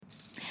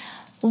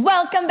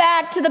Welcome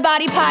back to the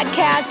BODI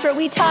Podcast, where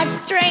we talk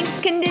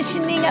strength,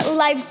 conditioning,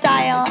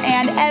 lifestyle,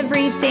 and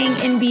everything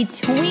in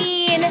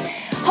between.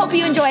 Hope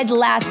you enjoyed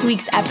last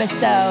week's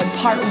episode,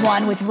 part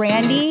 1 with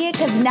Randy,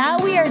 because now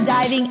we are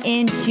diving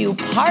into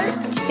part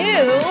 2,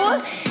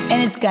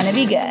 and it's going to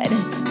be good.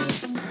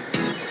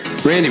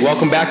 Randy,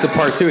 welcome back to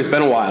part 2. It's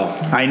been a while.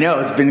 I know,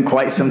 it's been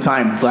quite some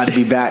time. Glad to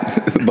be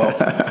back.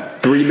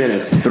 About 3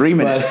 minutes. 3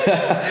 minutes.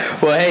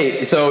 Well,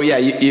 hey, so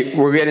yeah,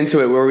 we're getting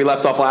into it. Where we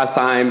left off last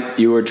time,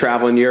 you were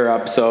traveling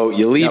Europe. So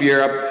you leave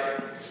Europe,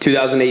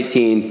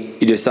 2018.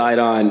 You decide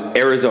on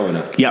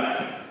Arizona.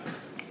 Yep.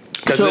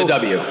 Because of the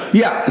W.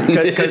 Yeah,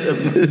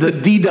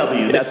 the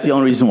W. That's the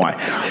only reason why.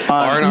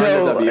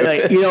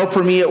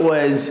 For me, it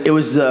was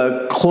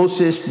the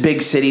closest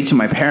big city to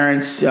my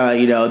parents. They're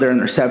in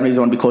their 70s. I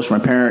want to be close to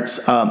my parents.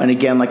 And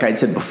again, like I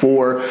said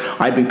before,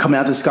 I'd been coming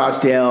out to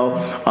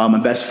Scottsdale. My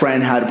best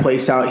friend had a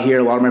place out here.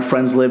 A lot of my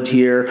friends lived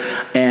here,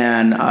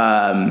 and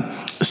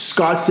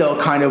Scottsdale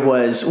kind of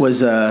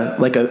was a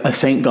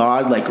thank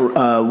God,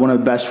 one of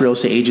the best real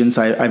estate agents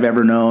I've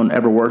ever known,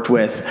 ever worked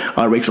with,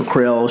 Rachel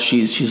Krill.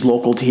 She's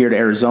local to here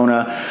to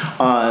Arizona.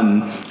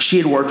 She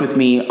had worked with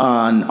me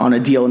on a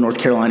deal in North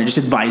Carolina, just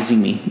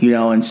advising me,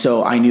 and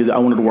so I knew that I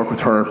wanted to work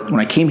with her when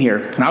I came here.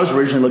 And I was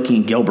originally looking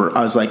in Gilbert.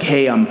 I was like,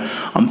 hey, I'm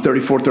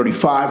 34,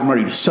 35. I'm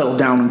ready to settle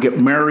down and get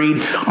married.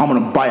 I'm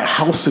going to buy a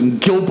house in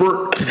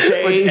Gilbert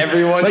today.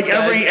 Every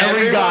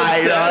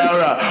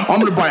guy. I'm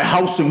going to buy a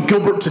house in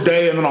Gilbert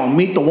today, and then I'll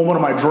meet the woman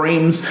of my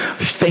dreams.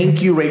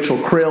 Thank you, Rachel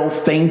Krill.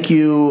 Thank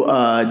you,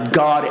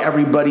 God,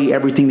 everybody,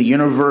 everything, the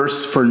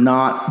universe, for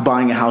not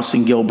buying a house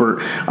in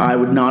Gilbert. I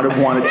would not have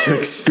wanted to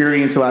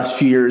experience the last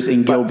few years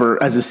in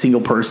Gilbert as a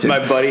single person. My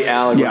buddy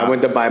Alex, when I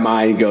went to buy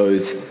mine, I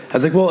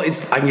was like, well,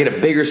 I can get a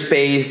bigger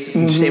space,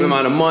 same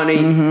amount of money.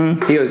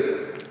 Mm-hmm. He goes,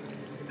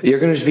 you're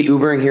going to just be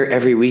Ubering here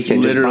every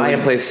weekend. Literally. Just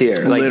buy a place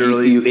here. Like,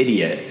 you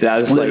idiot. That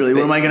was literally.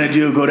 What am I going to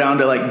do? Go down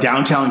to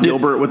downtown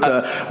Gilbert with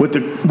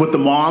the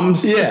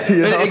moms? Yeah.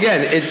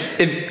 Again, it's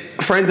if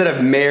friends that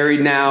have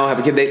married now, have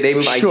a kid, they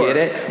move, sure. I get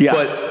it. Yeah.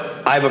 But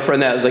I have a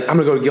friend that was like, I'm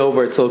going to go to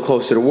Gilbert. It's a little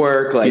closer to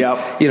work.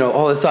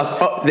 All this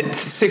stuff.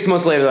 6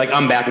 months later,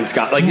 I'm back in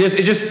Scotland. It's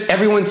just,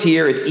 everyone's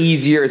here. It's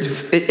easier.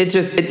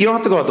 You don't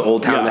have to go out to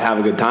Old Town to have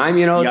a good time.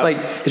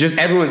 It's just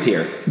everyone's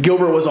here.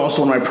 Gilbert was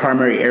also one of my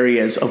primary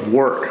areas of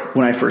work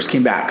when I first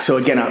came back. So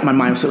again, my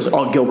mind was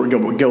all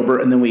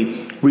Gilbert. And then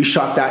we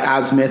reshot that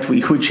azimuth.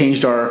 We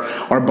changed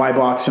our buy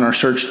box and our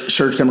search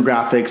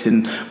demographics,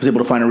 and was able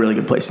to find a really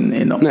good place in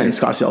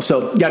Scottsdale.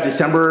 So yeah,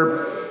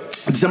 December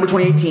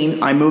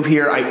 2018, I move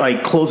here. I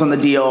close on the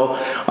deal.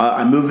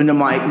 I move into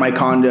my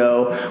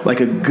condo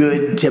like a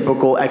good,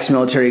 typical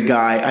ex-military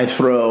guy. I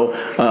throw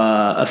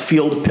a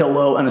field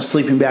pillow and a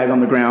sleeping bag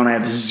on the ground. I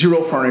have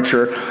zero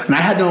furniture, and I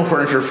had no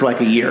furniture for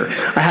a year.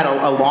 I had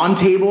a lawn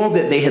table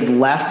that they had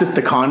left at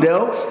the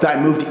condo that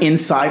I moved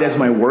inside as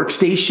my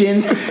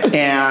workstation,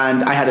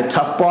 and I had a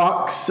tough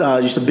box,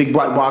 just a big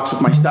black box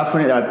with my stuff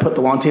in it that I put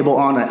the lawn table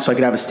on so I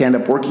could have a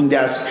stand-up working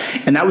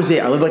desk, and that was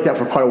it. I lived like that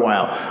for quite a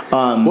while.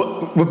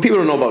 What people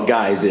don't know about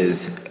guys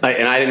is,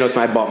 and I didn't know this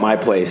when I bought my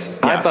place.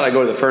 Yeah. I thought I'd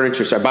go to the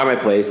furniture store. I buy my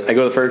place. I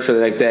go to the furniture the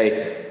next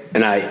day,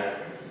 and I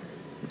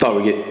thought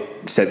we'd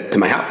get sent to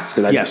my house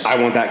because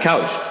I want that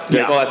couch.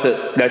 They're like,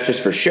 that's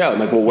just for show. I'm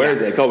like, well, where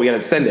is it? Like, we got to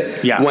send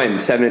it. Yeah. When?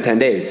 7 to 10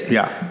 days.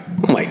 Yeah.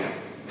 I'm like,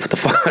 what the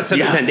fuck?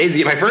 7 to 10 days to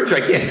get my furniture?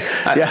 I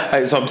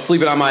can't. So I'm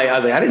sleeping on I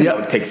was like, I didn't know it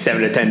would take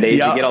 7 to 10 days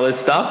to get all this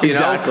stuff.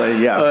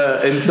 Exactly. Yeah.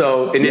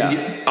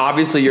 Then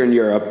obviously you're in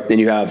Europe,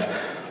 and you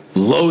have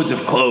loads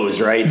of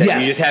clothes, right?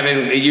 That you just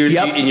haven't,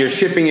 and you're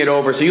shipping it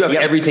over, so you have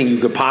everything you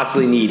could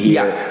possibly need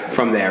here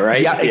from there, right?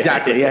 Yeah,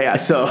 exactly. Yeah.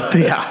 So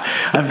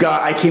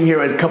I came here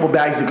with a couple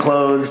bags of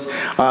clothes,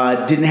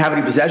 didn't have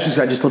any possessions,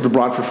 so I just lived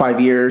abroad for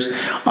 5 years,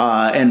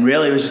 and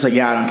really it was just like,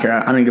 I don't care,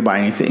 I don't need to buy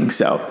anything,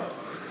 so.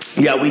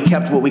 Yeah, we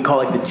kept what we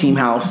call the team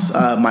house.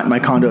 My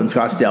condo in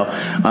Scottsdale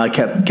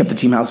kept the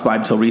team house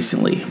vibe till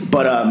recently.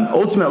 But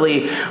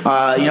ultimately,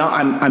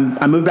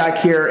 I moved back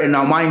here, and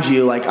now mind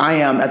you, I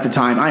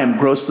am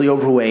grossly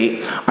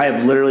overweight. I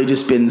have literally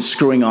just been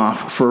screwing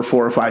off for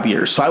 4 or 5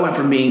 years. So I went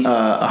from being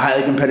a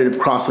highly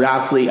competitive CrossFit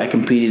athlete. I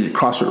competed at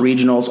CrossFit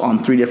regionals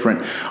on 3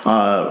 different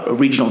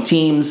regional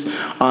teams.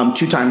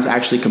 2 times I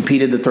actually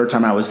competed. The 3rd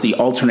time I was the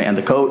alternate and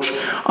the coach.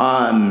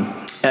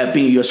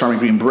 Being a U.S. Army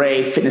Green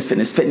Beret, fitness,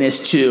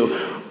 to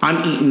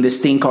I'm eating this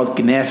thing called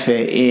Knefe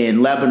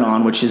in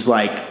Lebanon, which is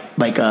like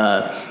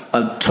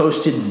a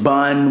toasted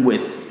bun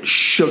with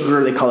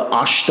sugar. They call it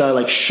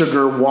ashta,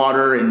 sugar,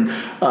 water, and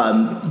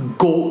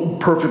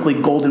perfectly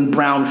golden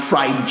brown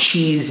fried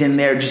cheese in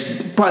there.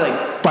 Just probably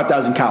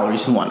 5,000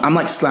 calories in one.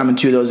 I'm slamming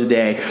 2 of those a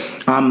day.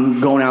 I'm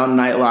going out in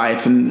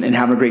nightlife and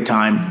having a great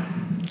time.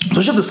 So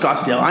I showed up to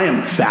Scottsdale. I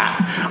am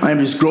fat. I am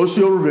just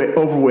grossly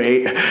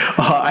overweight.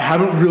 I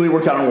haven't really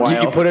worked out in a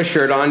while. You put a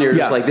shirt on. You're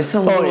just like, this is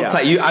a little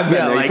tight. I've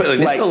been there.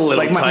 This is a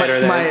little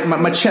tighter.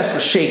 My chest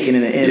was shaking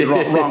in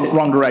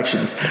wrong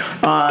directions.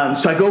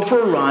 So I go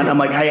for a run. I'm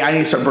like, hey, I need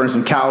to start burning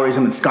some calories.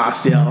 I'm in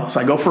Scottsdale.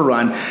 So I go for a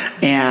run,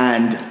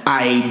 and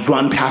I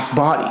run past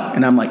BODI.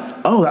 And I'm like,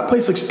 oh, that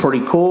place looks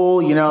pretty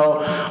cool.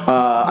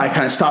 I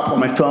kind of stop on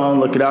my phone,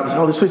 look it up. I was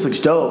like, oh, this place looks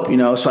dope.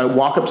 So I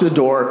walk up to the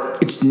door.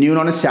 It's noon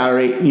on a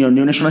Saturday,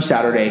 noonish on a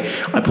Saturday.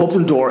 I pull up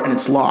the door and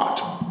it's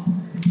locked.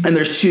 And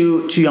there's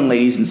two young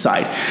ladies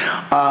inside.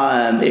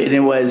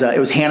 It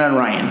was Hannah and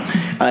Ryan,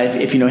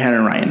 if you know Hannah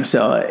and Ryan.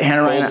 So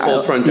Hannah and Ryan,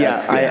 old front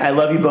desk. I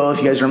love you both.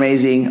 You guys are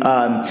amazing.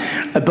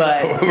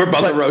 But we're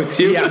about to roast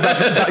you.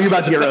 Yeah, you're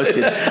about to get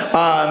roasted.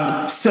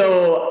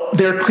 So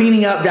they're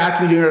cleaning up,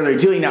 vacuuming, doing what they're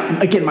doing. Now,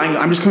 again, mind you,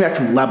 I'm just coming back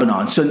from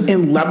Lebanon. So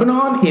in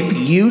Lebanon, if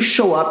you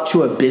show up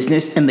to a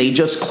business and they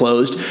just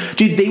closed,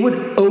 dude, they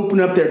would open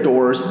up their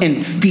doors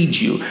and feed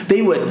you.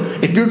 They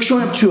would, if you're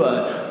showing up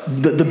to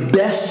the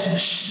best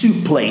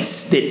suit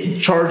place that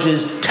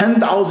charges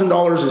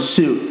 $10,000 a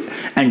suit,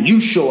 and you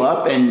show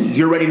up and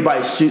you're ready to buy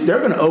a suit, they're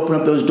going to open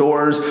up those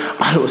doors.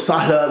 Ahlan wa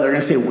sahlan. They're going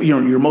to say,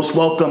 you're most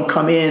welcome.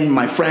 Come in,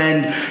 my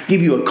friend.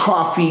 Give you a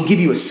coffee, give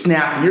you a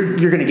snack. And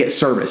you're going to get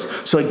service.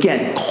 So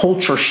again,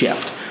 culture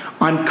shift.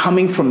 I'm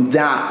coming from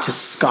that to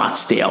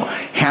Scottsdale.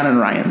 Hannah and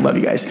Ryan, love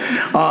you guys.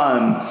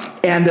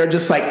 And they're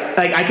just like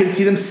I can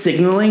see them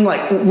signaling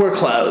like, we're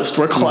closed,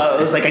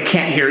 like I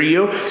can't hear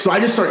you. So I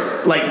just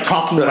start like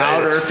talking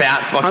louder. This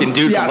fat fucking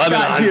dude from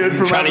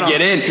Lebanon trying to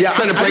get in. Yeah,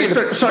 trying to break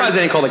it. Surprised they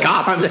didn't call the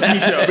cops. Me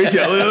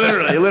too.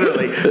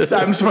 Literally. So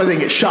I'm surprised I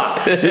didn't get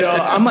shot.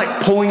 I'm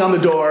like pulling on the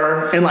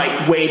door and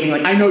like waving,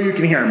 like I know you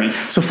can hear me.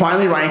 So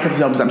finally Ryan comes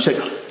up and I'm just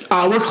like,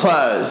 we're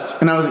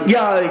closed. And I was like,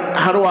 yeah, like,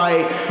 how do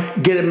I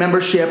get a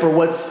membership, or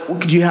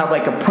could you have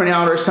like a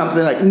printout or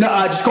something? Like, no,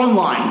 just go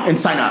online and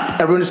sign up.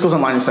 Everyone just goes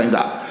online and signs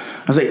up.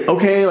 I was like,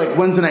 okay, like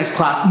when's the next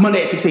class?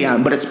 Monday at 6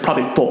 a.m., but it's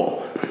probably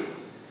full.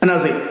 And I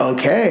was like,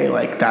 okay,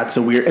 like that's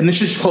a weird, and then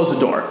she just closed the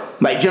door.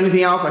 Like, do you have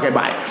anything else? Okay,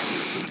 bye.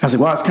 I was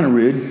like, wow, that's kind of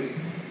rude.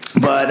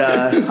 But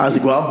I was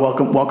like, well,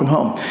 welcome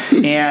home.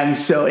 And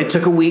so it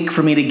took a week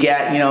for me to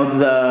get,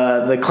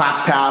 the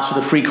class pass or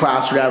the free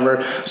class or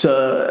whatever.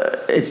 So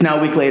it's now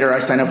a week later. I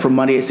signed up for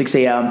Monday at 6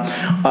 a.m.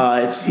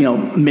 It's,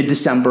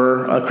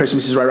 mid-December.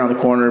 Christmas is right around the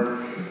corner.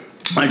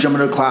 I jump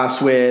into a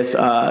class with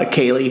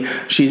Kaylee.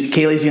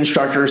 Kaylee's the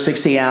instructor,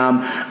 6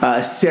 a.m.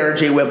 Sarah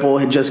J. Whipple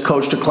had just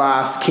coached a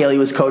class. Kaylee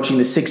was coaching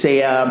the 6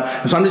 a.m.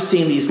 And so I'm just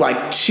seeing these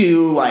like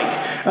two,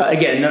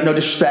 again, no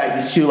disrespect,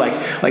 these two like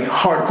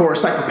hardcore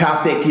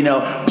psychopathic,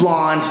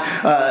 blonde,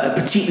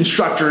 petite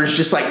instructors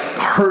just like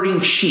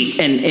herding sheep.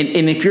 And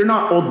if you're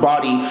not old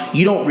body,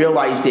 you don't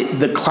realize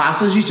that the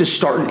classes used to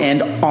start and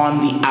end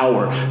on the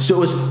hour. So it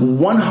was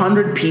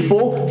 100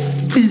 people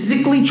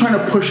physically trying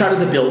to push out of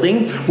the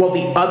building while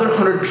the other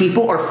 100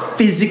 people are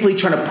physically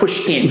trying to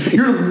push in.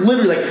 You're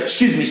literally like,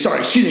 excuse me, sorry,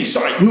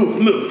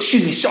 move,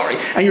 excuse me, sorry.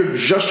 And you're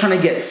just trying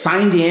to get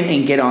signed in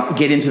and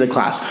get into the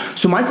class.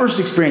 So my first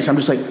experience, I'm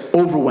just like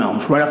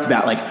overwhelmed right off the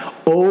bat, like,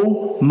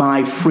 oh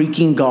my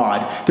freaking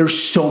God,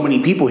 there's so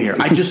many people here.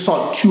 I just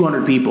saw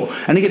 200 people.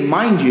 And again,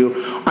 mind you,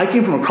 I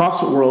came from a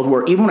CrossFit world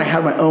where even when I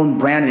had my own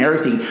brand and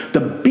everything,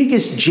 the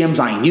biggest gyms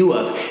I knew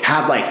of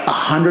had like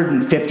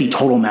 150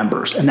 total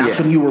members. And that's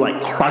when you were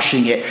like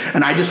crushing it.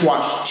 And I just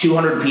watched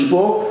 200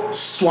 people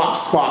swap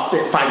spots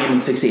at 5 a.m.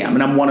 and 6 a.m.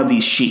 And I'm one of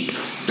these sheep.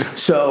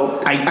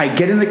 So I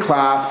get into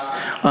class.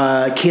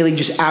 Kaylee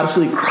just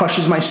absolutely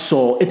crushes my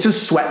soul. It's a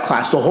sweat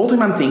class. The whole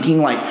time I'm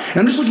thinking like, and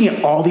I'm just looking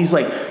at all these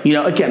like,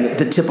 again,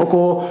 the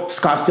typical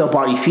Scottsdale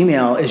body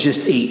female is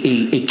just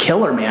a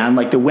killer, man.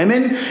 Like the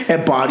women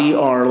at Body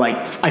are like,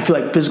 I feel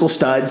like physical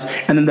studs.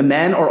 And then the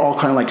men are all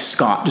kind of like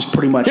Scott, just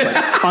pretty much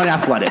like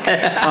unathletic.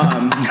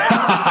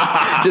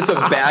 Just a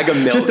bag of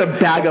milk. Just a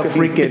bag of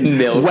freaking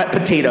milk. Wet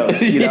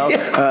potatoes,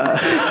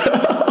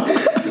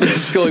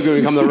 It's going to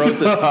become the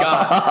roast of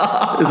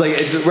Scott. It's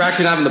like we're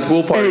actually not having the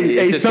pool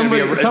party.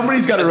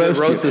 Somebody's got to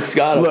roast of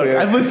Scott. Look,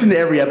 I've listened to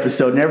every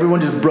episode, and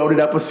everyone just broed it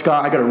up with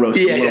Scott. I got to roast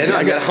him. Yeah,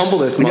 I got to humble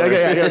this mother.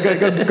 I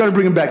got to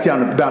bring him back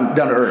down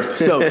to earth.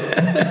 So,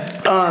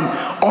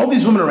 all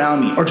these women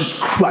around me are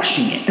just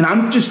crushing it, and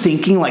I'm just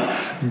thinking like,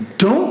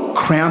 don't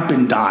cramp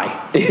and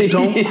die.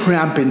 Don't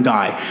cramp and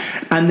die.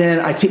 And then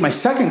I take my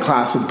second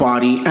class with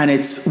Body, and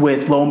it's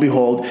with, lo and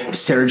behold,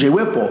 Sarah J.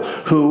 Whipple,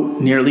 who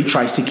nearly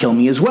tries to kill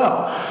me as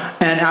well.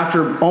 And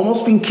after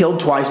almost being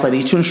killed twice by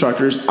these two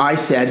instructors, I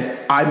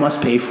said I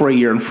must pay for a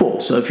year in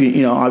full. So if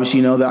obviously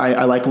you know that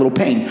I like a little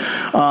pain.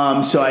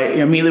 So I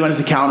immediately went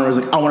to the counter. I was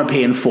like, I want to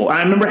pay in full. And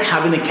I remember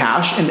having the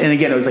cash, and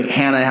again, it was like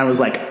Hannah was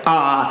like,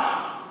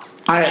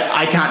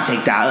 I can't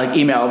take that. Like,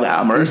 email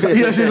them or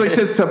something. She's like,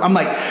 said something. I'm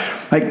like,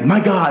 my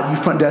God,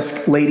 you front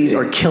desk ladies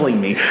are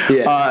killing me.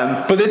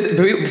 Yeah. But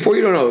before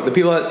you don't know, the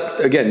people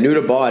that, again, new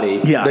to Body,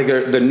 like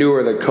the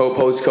newer, the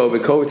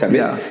post-COVID, COVID time,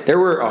 there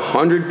were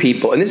 100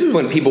 people. And this was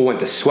when people went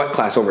to sweat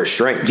class over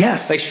strength.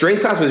 Yes. Like,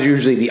 strength class was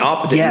usually the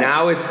opposite. Yes.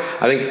 Now it's,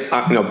 I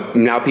think,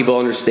 now people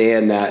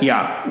understand that,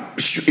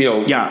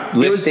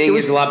 lifting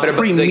is a lot better.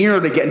 Premier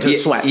to get into the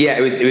sweat. Yeah,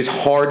 it was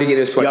hard to get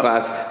into a sweat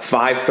class.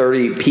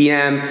 5:30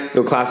 p.m.,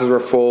 the classes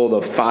were full,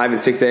 the 5 and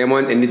 6 a.m.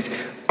 one, and it's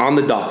on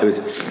the dot. It was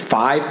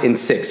 5 and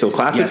 6. So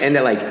class would end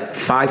at like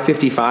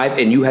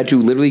 5:55, and you had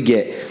to literally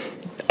get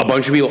a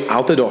bunch of people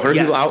out the door, 100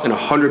 people out, and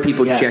 100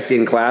 people checked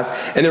in class.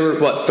 And there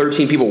were,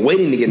 13 people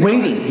waiting to get in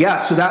class? Yeah.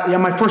 So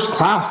my first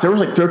class, there was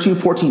like 13,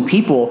 14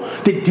 people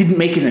that didn't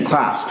make it in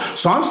class.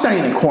 So I'm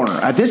standing in the corner.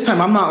 At this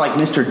time, I'm not like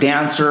Mr.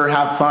 Dancer,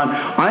 have fun.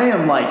 I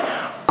am like,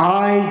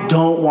 I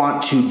don't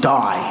want to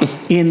die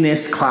in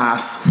this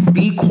class.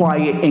 Be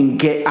quiet and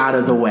get out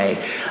of the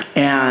way.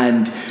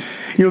 And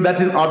that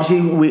didn't,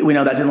 obviously we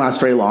know that didn't last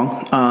very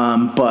long.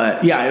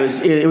 But yeah,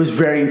 it was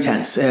very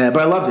intense. But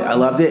I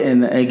loved it.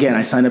 And again,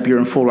 I signed up year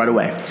in full right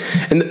away.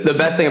 And the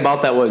best thing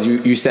about that was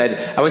you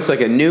said, I went to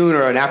like a noon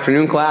or an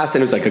afternoon class,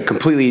 and it was like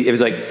it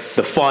was like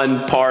the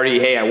fun party.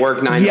 Hey, I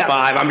work 9 to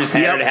 5. I'm just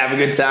here to have a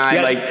good time.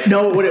 Yeah. Like,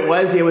 no, what it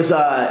was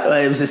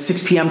a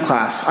 6 p.m.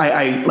 class.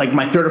 I like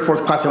my third or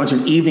fourth class, I went to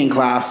an evening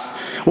class.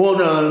 Well,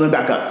 no, let me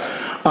back up.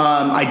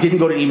 I didn't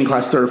go to an evening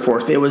class third or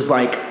fourth. It was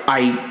like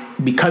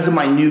because of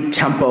my new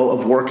tempo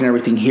of work and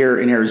everything here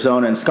in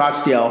Arizona and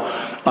Scottsdale,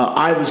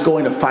 I was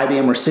going to 5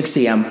 a.m. or 6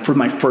 a.m. for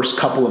my first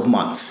couple of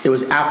months. It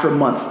was after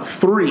month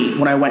 3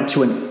 when I went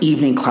to an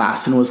evening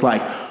class and was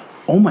like,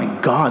 oh my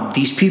God,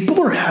 these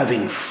people are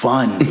having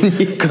fun.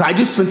 Because I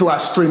just spent the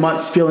last 3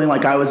 months feeling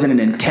like I was in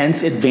an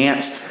intense,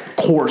 advanced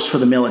course for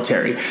the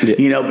military.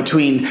 Yeah.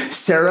 Between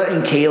Sarah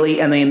and Kaylee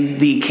and then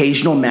the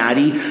occasional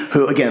Maddie,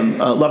 who, again,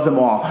 love them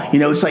all.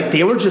 It's like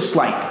they were just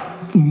like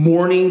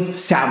morning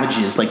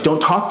savages. Like,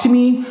 don't talk to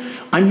me.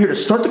 I'm here to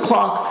start the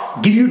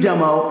clock, give you a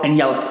demo, and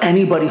yell at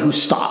anybody who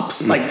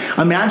stops. Like,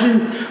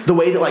 imagine the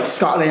way that like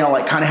Scott and I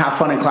like kind of have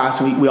fun in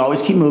class. And we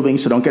always keep moving,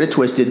 so don't get it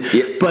twisted.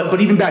 Yeah. But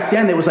even back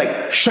then, it was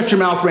like, shut your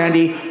mouth,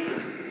 Randy.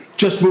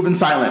 Just move in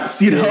silence,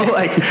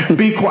 like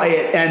be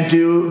quiet and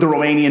do the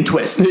Romanian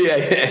twist.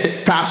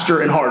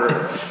 Faster and harder.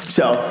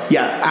 So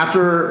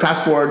after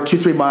fast forward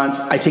 2-3 months,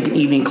 I take an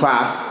evening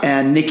class,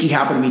 and Nikki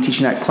happened to be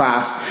teaching that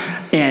class,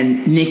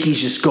 and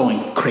Nikki's just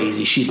going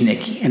crazy. She's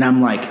Nikki. And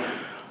I'm like,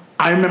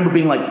 I remember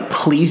being like,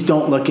 please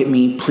don't look at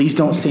me. Please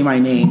don't say my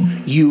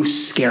name. You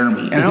scare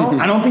me. And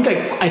I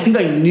think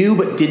I knew,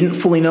 but didn't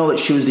fully know that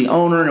she was the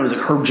owner, and it was like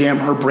her jam,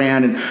 her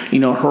brand, and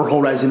her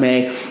whole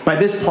resume. By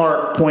this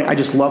point, I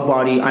just love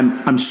BODI.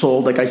 I'm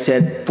sold. Like I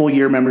said, full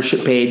year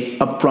membership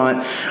paid up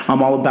front.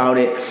 I'm all about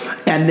it.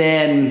 And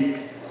then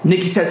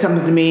Nikki said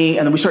something to me,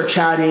 and then we started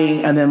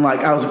chatting, and then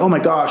I was like, oh my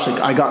gosh,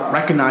 I got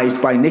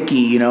recognized by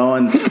Nikki, and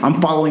I'm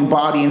following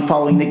BODI and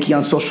following Nikki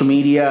on social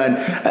media.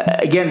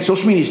 And again,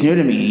 social media is new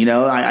to me.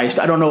 I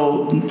don't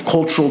know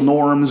cultural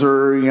norms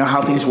or how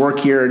things work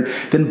here. And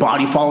then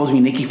BODI follows me,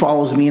 Nikki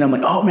follows me, and I'm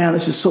like, oh man,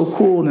 this is so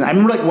cool. And then I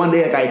remember one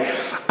day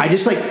I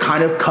just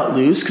kind of cut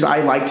loose because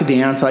I like to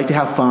dance, I like to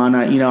have fun.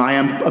 I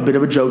am a bit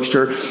of a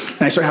jokester,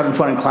 and I started having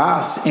fun in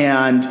class.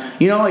 And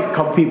a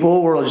couple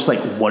people were just like,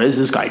 what is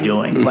this guy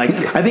doing?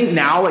 I think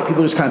now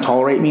people just kind of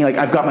tolerate me.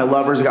 I've got my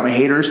lovers, I got my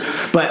haters.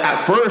 But at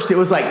first it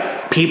was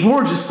people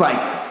were just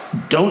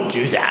don't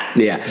do that.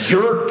 Yeah.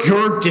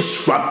 You're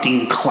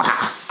disrupting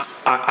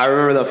class. I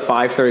remember the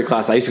 5:30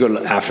 class. I used to go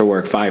to after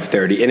work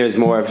 5:30, and it was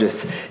more of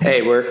just,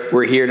 hey,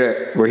 we're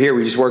here.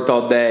 We just worked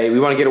all day. We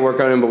want to get a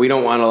workout in, but we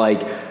don't want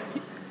to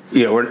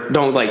we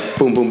don't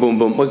boom, boom, boom,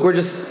 boom.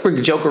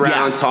 We joke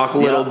around, talk a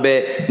little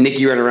bit.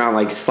 Nikki ran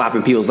around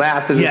slapping people's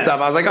asses and stuff.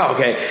 I was like, oh,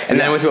 okay. And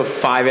then I went to a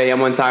 5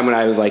 a.m. one time when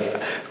I was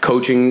started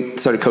coaching.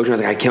 I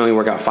was like, I can only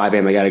work out 5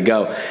 a.m. I got to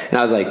go. And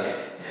I was like,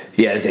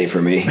 yeah, this ain't for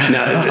me.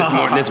 No, it's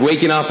more this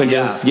waking up and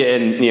just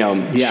getting,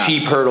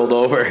 sheep hurdled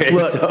over.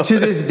 Look, to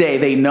this day,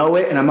 they know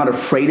it, and I'm not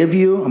afraid of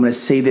you. I'm going to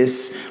say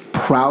this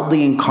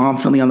proudly and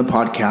confidently on the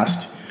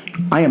podcast.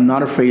 I am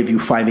not afraid of you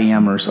 5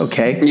 a.m.ers,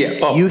 okay? Yeah.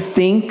 Oh. You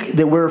think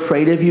that we're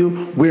afraid of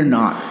you? We're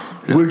not.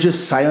 No. We're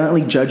just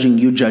silently judging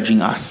you,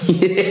 judging us.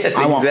 Yes,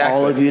 I want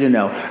all of you to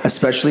know,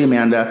 especially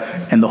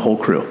Amanda and the whole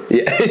crew.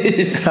 Yeah.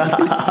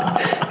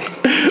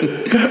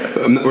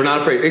 We're not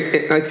afraid,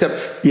 except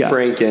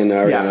Frank and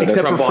Ariana.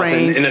 Except for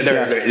Frank.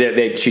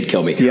 And she'd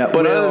kill me. Yeah,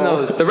 but other than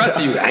those, the rest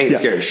of you, I ain't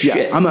scared of shit.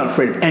 Yeah. I'm not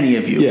afraid of any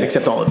of you,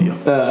 except all of you.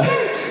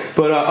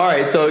 But all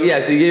right, so you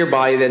get your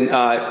BODI, then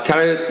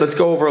kind of let's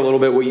go over a little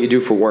bit what you do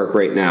for work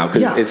right now,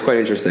 because it's quite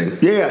interesting.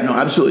 Yeah, no,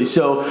 absolutely.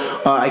 So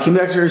I came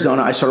back to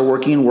Arizona. I started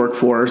working in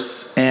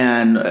workforce,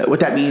 and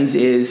what that means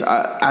is,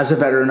 as a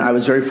veteran, I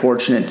was very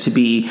fortunate to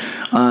be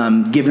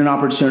given an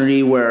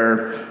opportunity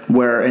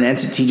where an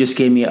entity just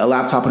gave me a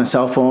laptop and a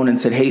cell phone and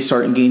said, hey,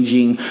 start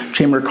engaging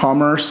Chamber of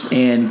Commerce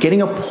and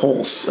getting a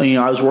pulse.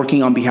 I was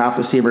working on behalf of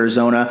the state of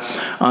Arizona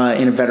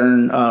in a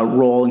veteran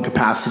role and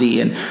capacity,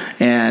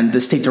 and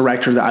the state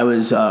director that I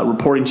was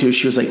reporting to,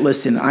 she was like,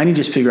 listen, I need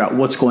to just figure out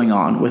what's going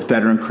on with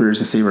veteran careers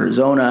in the state of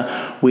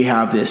Arizona. We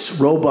have this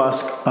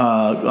robust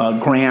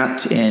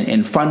grant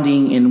and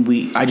funding,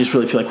 and I just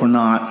really feel like we're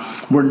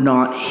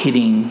not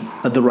hitting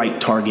the right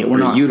target. We're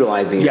not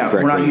utilizing it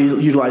correctly. We're not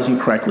utilizing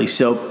it correctly.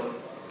 So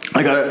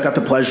I got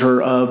the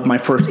pleasure of my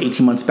first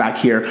 18 months back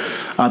here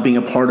being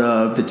a part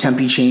of the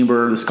Tempe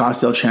Chamber, the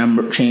Scottsdale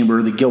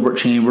Chamber, the Gilbert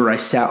Chamber. I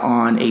sat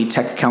on a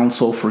tech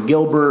council for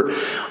Gilbert.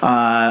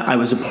 I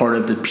was a part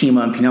of the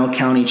Pima and Pinal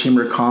County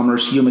Chamber of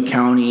Commerce, Yuma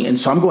County. And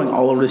so I'm going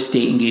all over the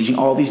state, engaging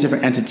all these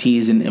different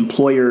entities and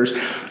employers.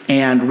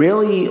 And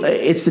really,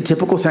 it's the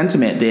typical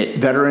sentiment that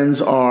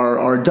veterans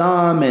are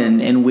dumb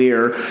and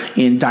we're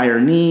in dire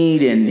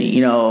need, and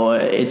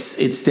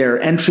it's their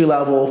entry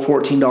level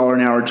 $14 an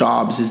hour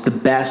jobs is the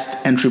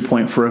best entry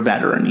point for a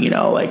veteran.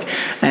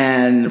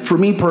 And for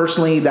me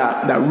personally,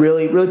 that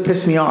really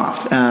pissed me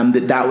off.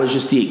 That was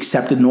just the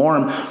accepted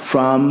norm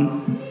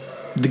from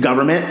the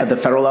government at the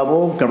federal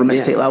level,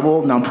 state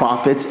level,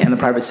 nonprofits, and the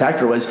private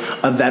sector was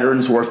a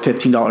veteran's worth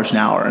 $15 an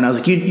hour. And I was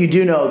like, you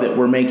do know that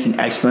we're making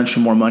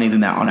exponentially more money than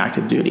that on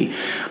active duty.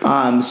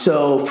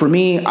 So for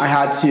me, I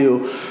had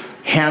to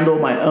handle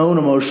my own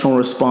emotional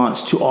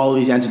response to all of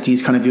these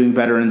entities kind of viewing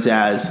veterans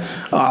as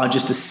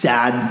just a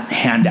sad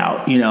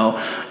handout,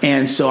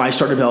 And so I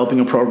started developing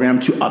a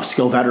program to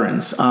upskill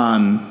veterans.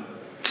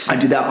 I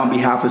did that on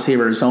behalf of Save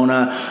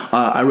Arizona.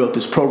 I wrote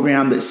this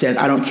program that said,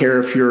 I don't care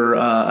if you're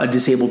a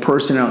disabled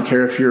person. I don't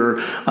care if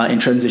you're in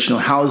transitional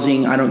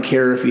housing. I don't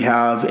care if you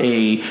have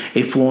a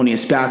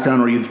felonious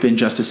background or you've been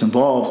justice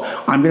involved.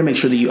 I'm going to make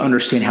sure that you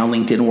understand how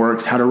LinkedIn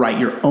works, how to write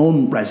your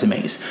own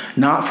resumes,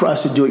 not for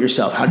us to do it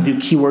yourself, how to do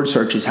keyword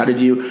searches, how to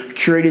do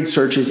curated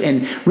searches.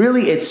 And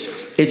really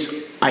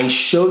I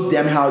showed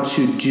them how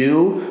to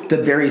do the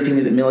very thing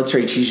that the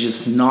military teaches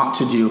us not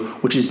to do,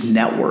 which is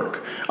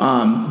network.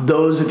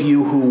 Those of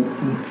you who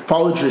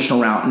follow the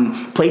traditional route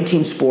and played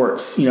team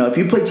sports, if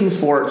you played team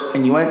sports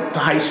and you went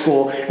to high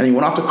school and you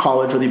went off to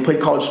college, whether you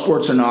played college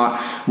sports or not,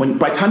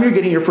 by the time you're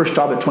getting your first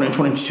job at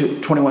 21,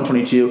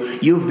 22,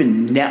 you've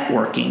been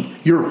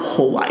networking your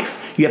whole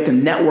life. You have to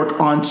network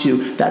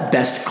onto that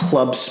best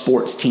club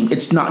sports team.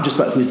 It's not just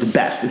about who's the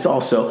best. It's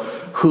also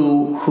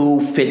who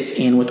fits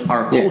in with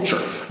our culture,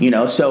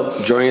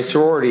 so join a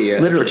sorority,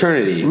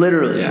 fraternity.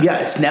 Literally. Yeah.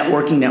 It's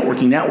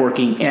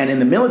networking. And in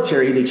the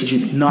military, they teach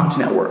you not to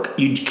network.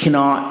 You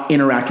cannot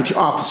interact with your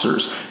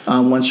officers.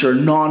 Once you're a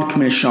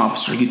non-commissioned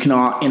officer, you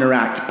cannot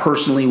interact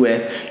personally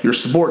with your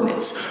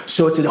subordinates.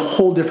 So it's a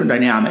whole different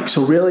dynamic.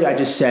 So really, I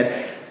just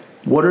said,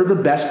 what are the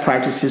best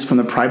practices from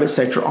the private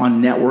sector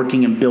on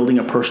networking and building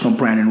a personal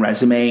brand and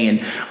resume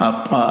and,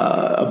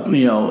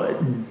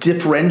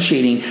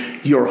 differentiating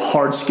your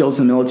hard skills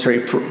in the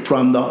military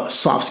from the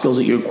soft skills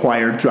that you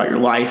acquired throughout your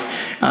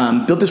life?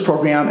 Built this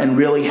program and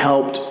really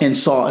helped and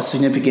saw a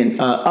significant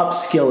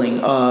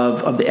upskilling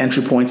of the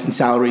entry points and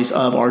salaries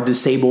of our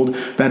disabled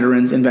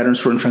veterans and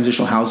veterans who are in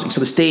transitional housing. So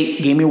the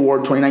state gave me an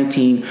award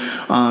 2019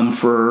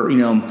 for,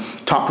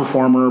 top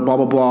performer, blah,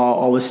 blah, blah,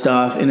 all this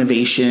stuff,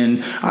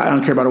 innovation. I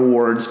don't care about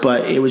awards,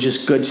 but it was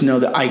just good to know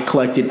that I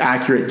collected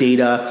accurate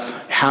data,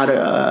 had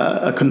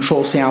a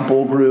control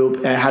sample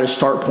group, had a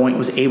start point,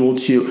 was able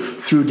to,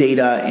 through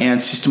data and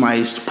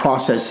systemized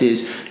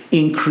processes,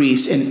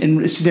 increase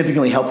and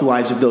significantly help the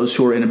lives of those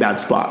who are in a bad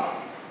spot.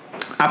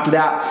 After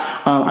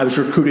that, I was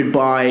recruited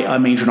by a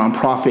major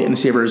nonprofit in the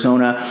state of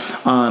Arizona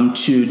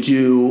to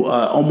do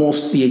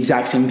almost the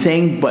exact same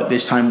thing, but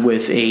this time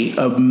with a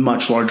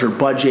much larger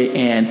budget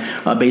and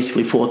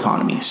basically full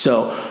autonomy.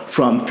 So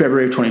from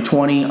February of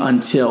 2020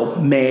 until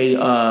May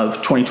of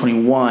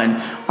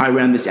 2021, I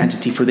ran this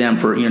entity for them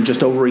for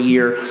just over a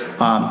year.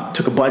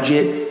 Took a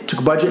budget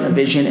and a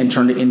vision and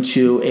turned it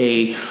into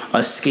a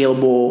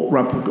scalable,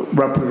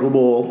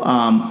 replicable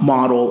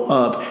model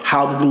of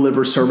how to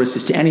deliver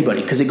services to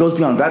anybody, because it goes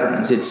beyond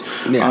veterans.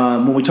 It's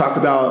when we talk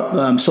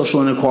about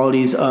social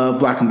inequalities of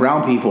Black and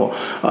brown people,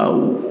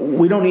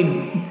 we don't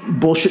need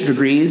bullshit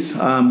degrees.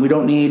 We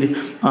don't need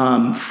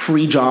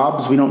free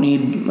jobs. We don't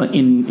need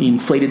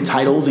inflated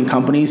titles in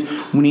companies.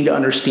 We need to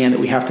understand that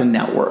we have to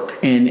network.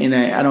 And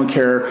I don't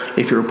care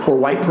if you're a poor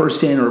white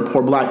person or a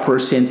poor Black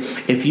person.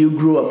 If you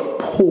grew up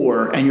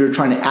poor and you're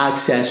trying to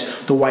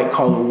access the white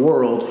collar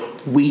world,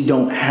 we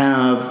don't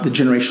have the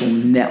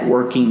generational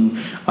networking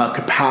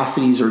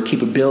capacities or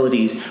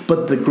capabilities.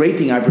 But the great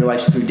thing I've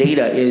realized through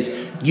data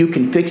is you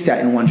can fix that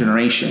in one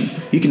generation.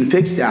 You can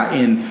fix that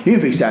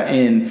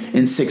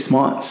in 6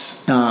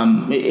 months.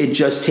 It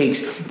just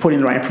takes putting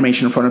the right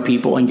information in front of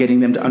people and getting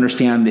them to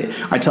understand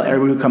that. I tell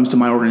everybody who comes to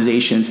my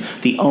organizations,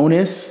 the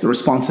onus, the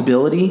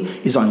responsibility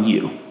is on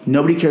you.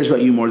 Nobody cares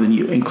about you more than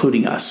you,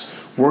 including us.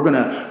 We're going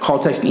to call,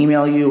 text, and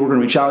email you. We're going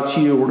to reach out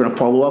to you. We're going to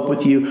follow up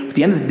with you. But at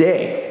the end of the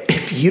day,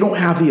 if you don't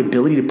have the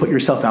ability to put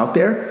yourself out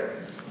there,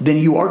 then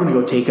you are going to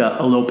go take a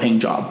low-paying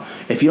job.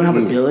 If you don't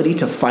have ability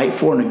to fight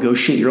for and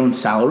negotiate your own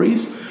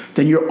salaries,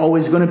 then you're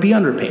always going to be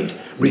underpaid,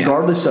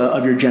 regardless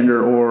of your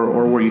gender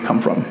or where you come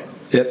from.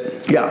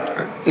 Yep.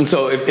 Yeah. And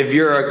so if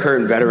you're a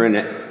current veteran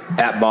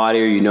at BODI,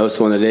 or you know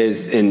someone that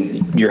is,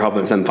 and you're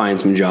helping them find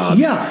some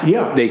jobs,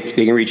 they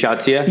can reach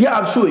out to you? Yeah,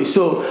 absolutely.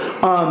 So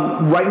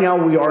right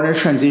now we are in a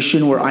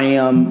transition where I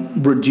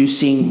am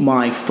reducing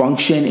my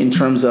function in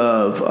terms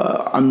of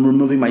I'm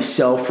removing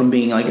myself from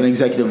being like an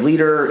executive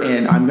leader,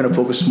 and I'm going to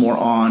focus more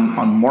on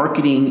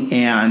marketing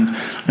and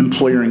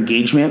employer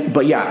engagement.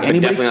 But yeah,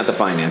 anybody, definitely not the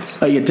finance.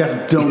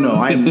 Don't know.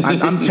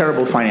 I'm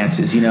terrible with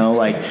finances.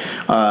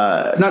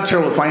 Not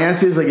terrible with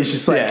finances. Like it's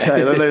just like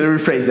let me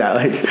rephrase that.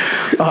 Like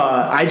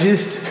I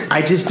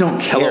just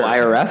don't care.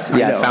 Hello, IRS.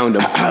 Yeah, I found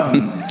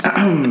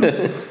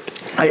them.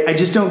 I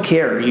just don't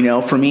care.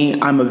 For me,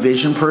 I'm a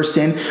vision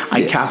person.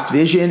 I cast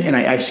vision and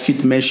I execute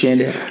the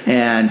mission,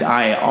 and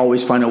I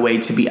always find a way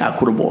to be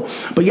equitable.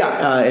 But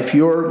if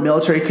you're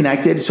military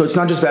connected, so it's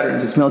not just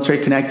veterans, it's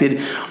military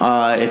connected.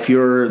 If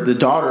you're the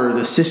daughter,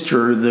 the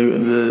sister,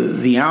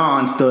 the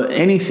aunt,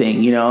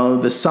 anything,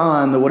 the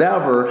son, the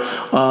whatever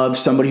of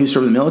somebody who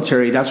served in the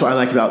military, that's what I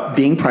like about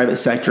being private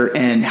sector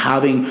and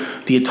having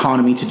the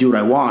autonomy to do what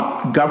I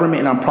want.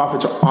 Government and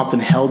nonprofits are often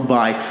held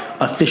by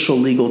official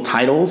legal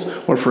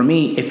titles, or for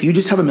me, if you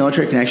just have a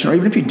military connection, or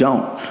even if you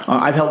don't,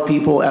 I've helped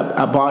people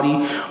at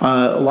BODI,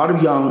 a lot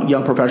of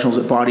young professionals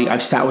at BODI.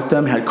 I've sat with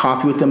them, had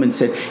coffee with them, and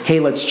said, hey,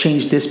 let's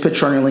change this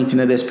picture on your LinkedIn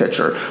to this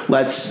picture.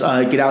 Let's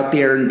get out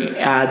there and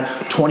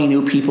add 20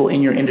 new people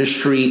in your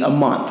industry a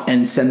month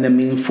and send them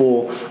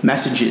meaningful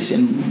messages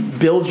and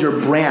build your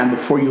brand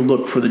before you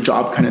look for the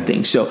job kind of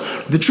thing. So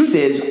the truth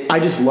is, I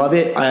just love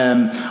it.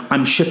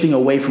 I'm shifting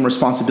away from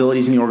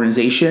responsibilities in the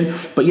organization.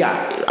 But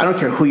I don't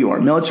care who you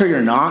are, military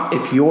or not,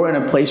 if you're in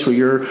a place where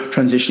you're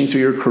transitioning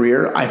through your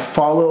career, I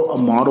follow a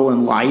model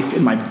in life,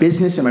 in my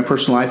business and my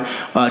personal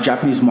life, a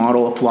Japanese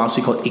model of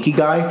philosophy called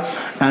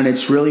Ikigai. And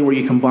it's really where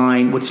you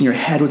combine what's in your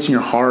head, what's in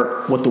your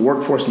heart, what the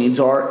workforce needs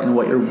are, and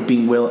what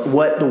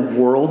what the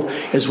world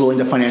is willing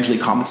to financially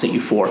compensate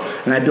you for.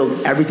 And I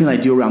build everything I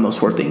do around those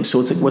four things.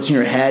 So it's like, what's in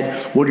your head?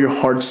 What are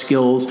your hard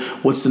skills?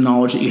 What's the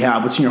knowledge that you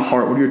have? What's in your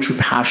heart? What are your true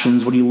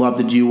passions? What do you love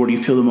to do? Where do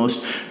you feel the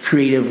most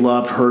creative,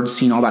 loved, heard,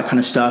 seen, all that kind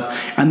of stuff?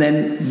 And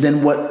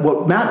then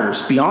what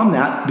matters beyond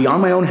that,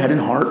 beyond my own head and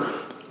heart,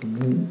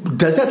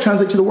 does that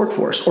translate to the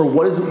workforce? Or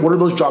what are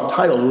those job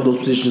titles? What do those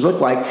positions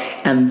look like?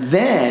 And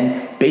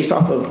then, based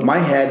off of my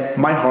head,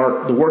 my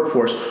heart, the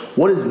workforce,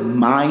 what is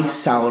my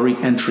salary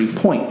entry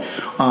point?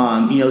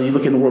 You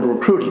look in the world of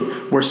recruiting,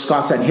 where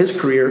Scott's at in his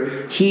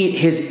career,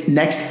 his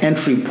next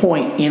entry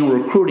point in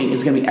recruiting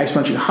is going to be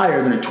exponentially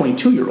higher than a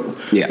 22-year-old.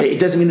 Yeah. It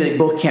doesn't mean that they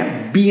both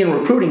can't be in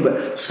recruiting,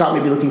 but Scott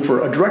may be looking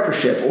for a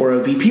directorship or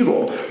a VP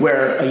role,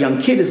 where a young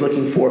kid is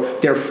looking for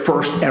their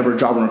first ever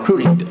job in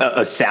recruiting.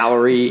 A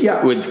salary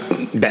with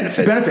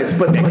benefits,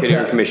 but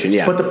the commission.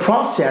 But the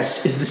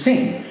process is the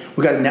same.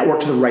 We got to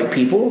network to the right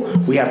people.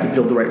 We have to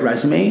build the right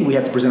resume. We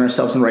have to present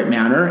ourselves in the right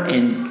manner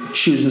and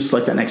choose and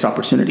select that next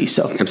opportunity.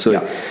 So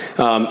absolutely.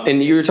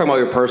 And you were talking about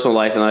your personal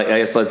life, and I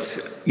guess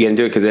let's get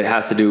into it because it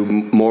has to do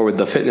more with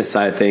the fitness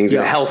side of things,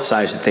 the health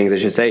side of things, I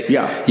should say.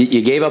 Yeah.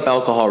 You gave up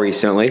alcohol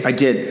recently. I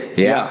did.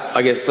 Yeah.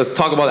 I guess let's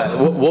talk about that.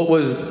 What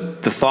was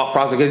the thought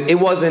process? Because it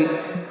wasn't.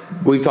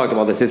 We've talked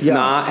about this. It's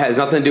not has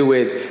nothing to do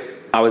with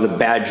I was a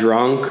bad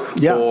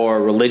drunk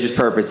or religious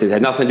purposes. It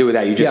had nothing to do with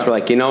that. You just were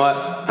like, you know what?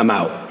 I'm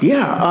out.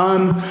 Yeah.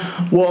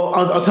 Well,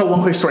 I'll tell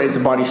one quick story. It's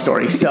a BODI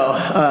story. So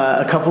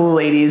a couple of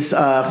ladies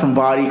from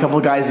BODI, a couple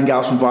of guys and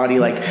gals from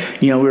BODI, I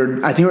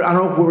don't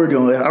know what we were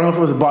doing. I don't know if it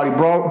was a BODI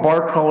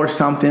bar crawl or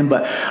something,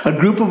 but a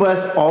group of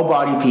us, all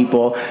BODI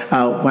people,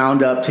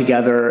 wound up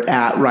together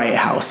at Riot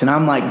House. And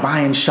I'm like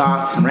buying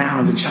shots and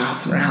rounds and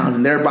shots and rounds,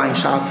 and they're buying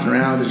shots and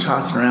rounds and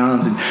shots and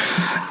rounds.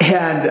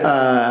 And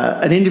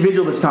an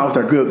individual that's not with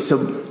our group.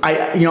 So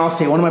I'll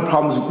say one of my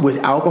problems with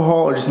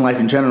alcohol or just in life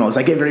in general is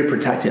I get very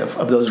protective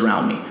of those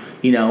around me.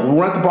 When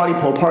we're at the BODI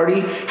pool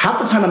party, half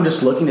the time I'm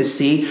just looking to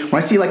see, when I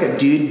see like a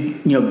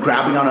dude,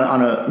 grabbing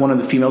on one of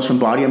the females from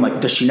BODI, I'm like,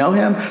 does she know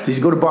him? Does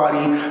he go to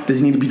BODI? Does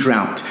he need to be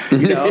drowned?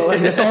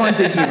 That's all I'm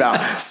thinking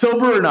about,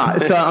 sober or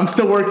not. So I'm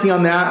still working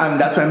on that.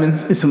 That's why I'm in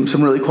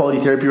some really quality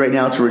therapy right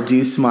now to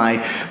reduce my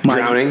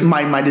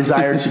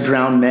desire to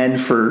drown men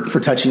for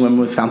touching women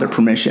without their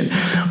permission.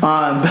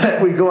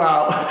 But we go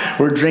out,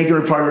 we're drinking,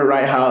 we're partying at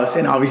Riot House,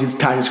 and obviously it's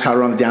packed, crowd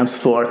around the dance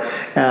floor.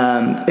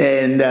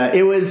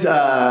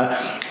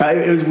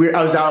 It was weird.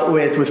 I was out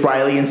with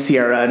Riley and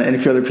Sierra and a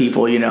few other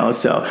people,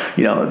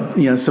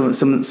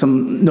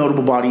 some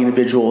notable BODI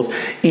individuals.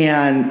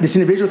 And this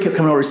individual kept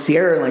coming over to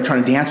Sierra and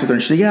trying to dance with her.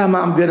 And she's like, yeah,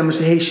 I'm good. I'm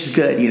just like, hey, she's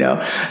good,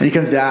 And he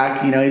comes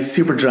back, he's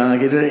super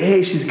drunk. And,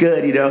 hey, she's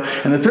good,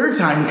 And the third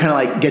time he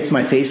kind of gets in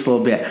my face a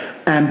little bit.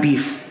 And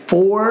before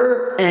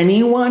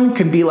anyone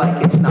can be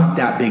like, it's not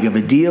that big of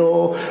a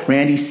deal.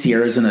 Randy,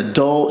 Sierra's an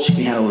adult. She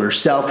can handle it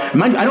herself.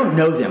 Mind you, I don't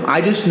know them.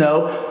 I just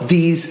know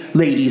these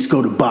ladies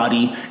go to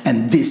BODI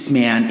and this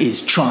man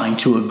is trying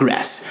to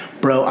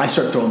aggress. Bro, I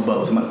start throwing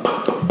bows. I'm like,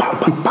 pop, pop,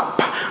 pop, pop, pop,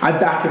 pop. I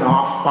back him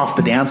off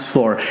the dance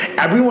floor.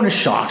 Everyone is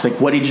shocked.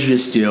 Like, what did you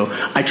just do?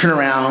 I turn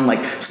around,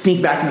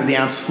 sneak back in the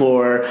dance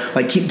floor,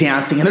 keep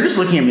dancing. And they're just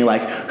looking at me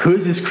like,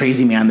 who's this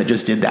crazy man that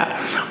just did that?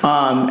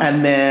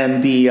 And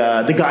then the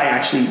guy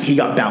actually, he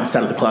got bounced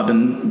out of the club,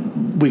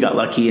 and we got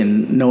lucky,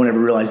 and no one ever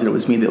realized that it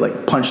was me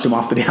that punched him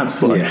off the dance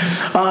floor.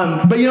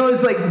 Yeah. But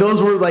it's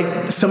those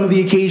were some of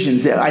the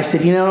occasions that I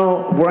said,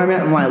 where I'm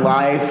at in my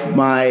life,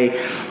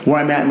 where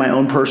I'm at in my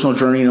own personal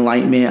journey and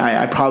enlightenment,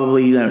 I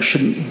probably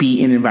shouldn't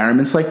be in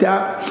environments like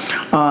that.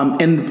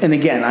 And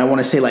again, I want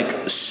to say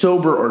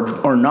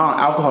sober or not,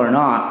 alcohol or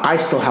not, I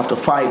still have to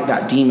fight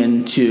that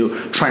demon to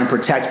try and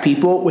protect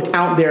people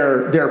without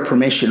their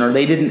permission, or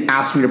they didn't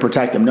ask me to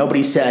protect them.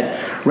 Nobody said,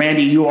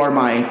 Randy, you are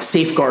my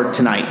safeguard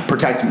tonight,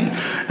 protect me.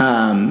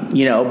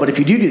 But if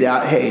you do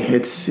that, hey,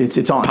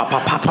 it's on. Pop,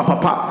 pop, pop,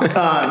 pop, pop,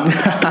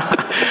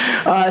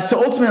 pop.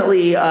 So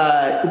ultimately,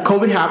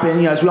 COVID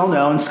happened, as we all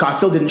know, and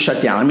Scottsdale didn't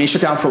shut down. I mean, it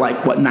shut down for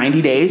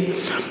 90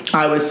 days.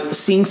 I was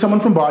seeing someone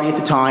from BODI at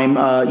the time,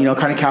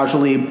 kind of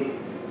casually.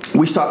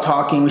 We stopped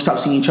talking. We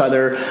stopped seeing each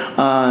other,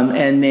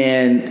 and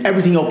then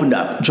everything opened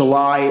up.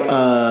 July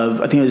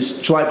of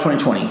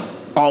 2020.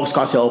 All of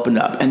Scottsdale opened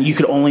up, and you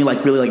could only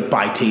really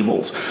buy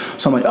tables.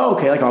 So I'm like, oh,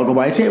 okay, I'll go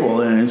buy a table,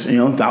 and it's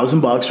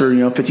 $1,000 or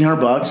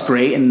 $1,500,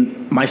 great.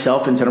 And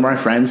myself and 10 of my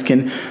friends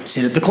can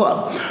sit at the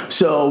club.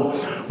 So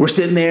we're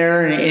sitting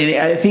there, and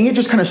I think it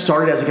just kind of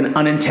started as an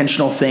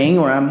unintentional thing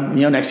where I'm,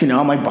 next thing you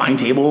know, I'm buying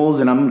tables,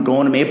 and I'm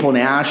going to Maple and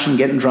Ash and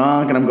getting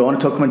drunk, and I'm going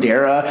to Toca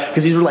Madera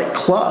because these were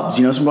clubs,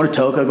 so I'm going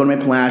to Toca, going to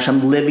Maple and Ash.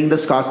 I'm living the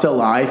Scottsdale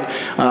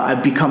life.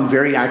 I've become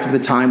very active at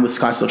the time with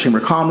Scottsdale Chamber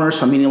of Commerce.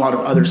 So I'm meeting a lot of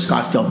other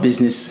Scottsdale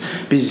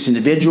business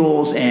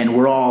individuals, and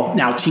we're all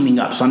now teaming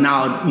up. So I'm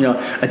now,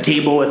 a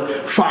table with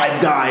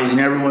 5 guys, and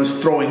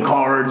everyone's throwing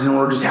cards, and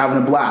we're just having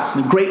a blast.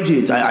 And great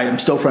dudes. I'm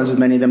still friends with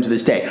many of them to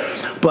this day.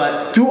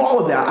 But through all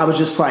of that, I was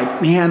just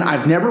like, man,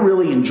 I've never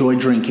really enjoyed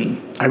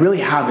drinking. I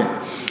really haven't.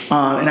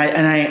 And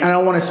I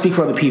don't want to speak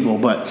for other people,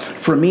 but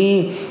for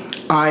me,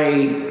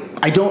 I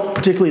don't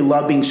particularly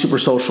love being super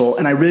social,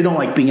 and I really don't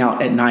like being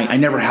out at night. I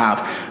never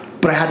have.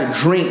 But I had to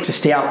drink to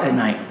stay out at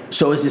night.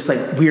 So it was this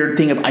weird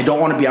thing of I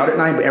don't want to be out at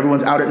night, but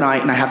everyone's out at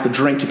night, and I have to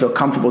drink to feel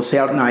comfortable to stay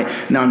out at night.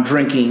 Now I'm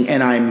drinking,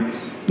 and I'm,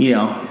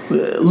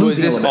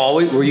 losing. Was this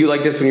always? Were you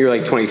like this when you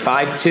were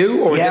 25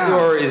 too, or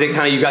is it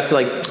kind of you got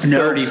to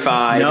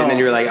 35 and then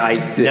you're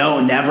like No,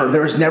 never.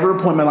 There was never a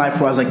point in my life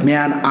where I was like,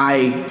 man,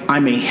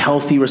 I'm a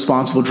healthy,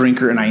 responsible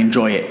drinker, and I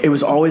enjoy it. It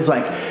was always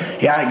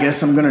yeah, I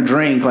guess I'm gonna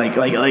drink.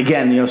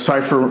 Again,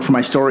 sorry for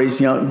my stories,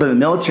 but in the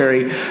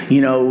military,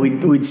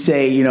 we'd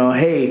say,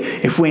 hey,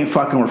 if we ain't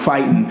fucking, we're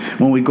fighting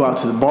when we'd go out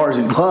to the bars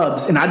and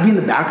clubs, and I'd be in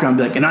the background,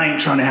 be like, and I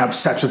ain't trying to have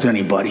sex with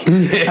anybody.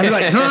 I'd be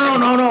like,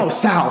 no,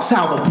 Sal,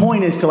 the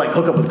point is to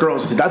hook up with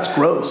girls. I said, that's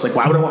gross.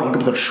 Why would I want to hook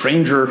up with a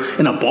stranger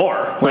in a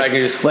bar? When I can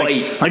just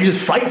fight. I can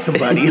just fight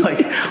somebody.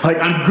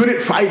 I'm good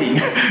at fighting,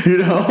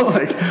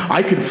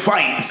 I could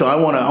fight, so I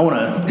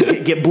want to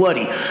get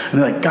bloody. And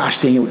they're like, gosh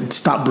dang it,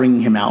 stop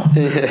bringing him out.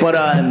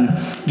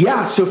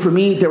 But so for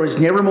me, there was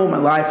never a moment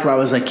in my life where I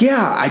was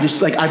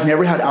I've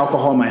never had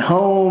alcohol in my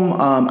home.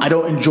 I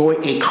don't enjoy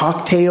a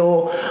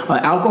cocktail.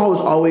 Alcohol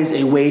was always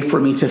a way for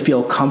me to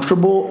feel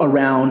comfortable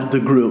around the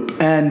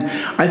group. And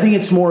I think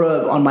it's more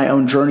of on my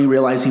own journey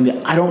realizing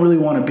that I don't really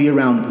want to be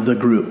around the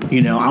group.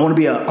 I want to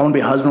be a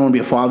husband, I want to be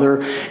a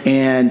father.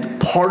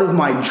 And part of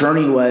my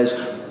journey was,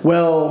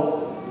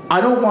 I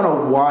don't want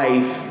a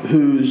wife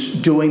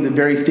who's doing the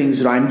very things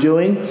that I'm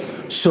doing.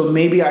 So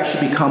maybe I should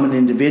become an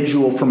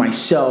individual for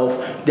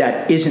myself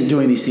that isn't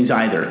doing these things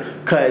either.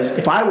 Because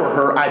if I were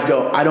her, I'd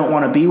go, I don't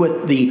want to be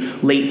with the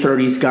late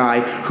 30s guy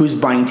who's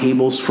buying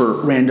tables for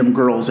random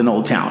girls in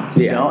Old Town.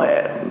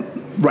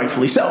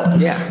 Rightfully so.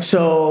 Yeah.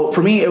 So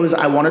for me, it was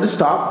I wanted to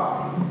stop.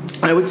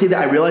 I would say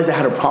that I realized I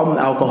had a problem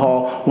with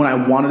alcohol when I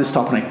wanted to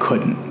stop and I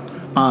couldn't.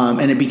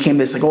 And it became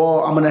this I'm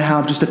going to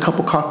have just a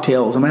couple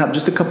cocktails. I'm going to have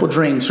just a couple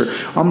drinks, or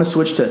I'm going to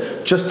switch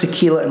to just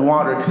tequila and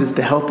water because it's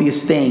the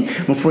healthiest thing.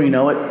 Before you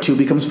know it, 2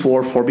 becomes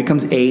 4, 4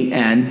 becomes 8,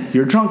 and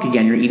you're drunk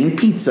again. You're eating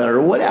pizza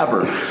or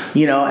whatever,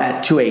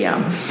 at 2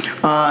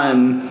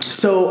 a.m.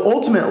 So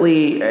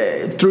ultimately,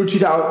 through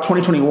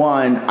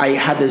 2021, I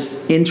had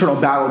this internal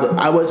battle that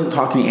I wasn't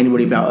talking to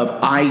anybody about of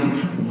I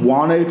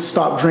want to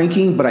stop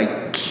drinking, but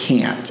I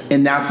can't.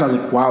 And that's when I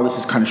was like, wow, this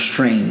is kind of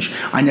strange.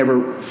 I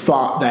never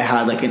thought that I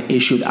had an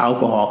issue with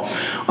alcohol.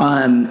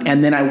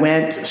 And then I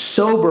went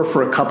sober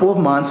for a couple of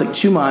months,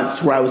 2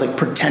 months, where I was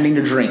pretending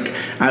to drink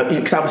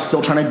because I was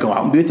still trying to go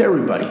out and be with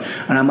everybody.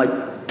 And I'm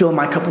filling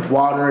my cup with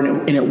water,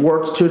 and it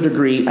worked to a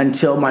degree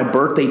until my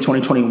birthday,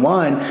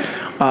 2021.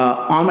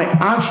 On my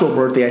actual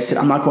birthday, I said,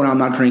 I'm not going out, I'm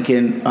not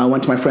drinking. I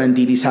went to my friend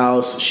Dee Dee's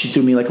house. She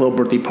threw me a little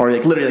birthday party,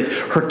 literally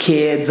her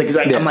kids.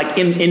 I'm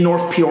in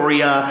North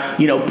Peoria,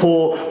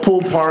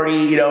 pool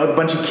party, with a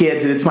bunch of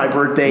kids, and it's my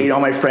birthday. All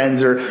my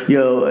friends are,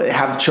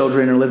 have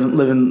children or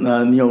living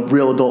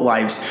real adult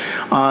lives.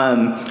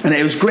 And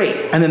it was great.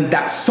 And then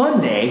that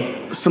Sunday,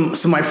 some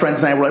of my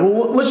friends and I were like,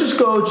 well, let's just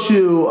go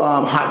to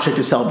Hot Chick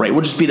to celebrate.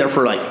 We'll just be there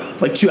for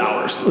 2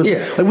 hours.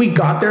 We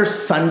got there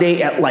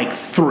Sunday at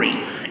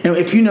 3. And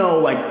if you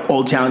know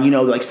Old Town,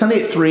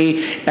 Sunday at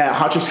 3 at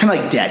Hot Chick's kind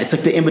of dead. It's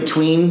the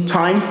in-between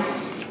time.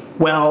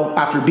 Well,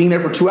 after being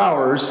there for 2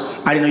 hours,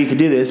 I didn't know you could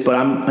do this, but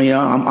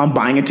I'm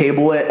buying a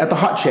table at the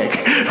Hot Chick,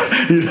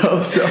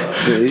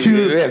 So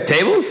do they have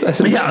tables?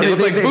 Yeah, they look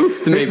like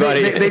booths to me,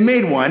 buddy. They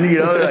made one,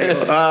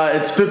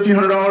 it's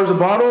 $1,500 a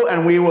bottle,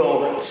 and we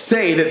will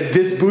say that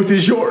this booth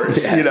is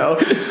yours,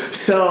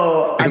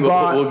 So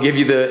we'll give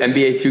you the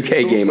NBA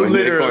 2K game.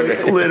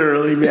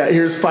 Literally, yeah.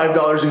 Here's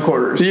 $5 in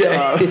quarters.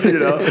 Yeah,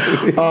 good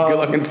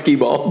luck in skee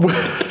ball.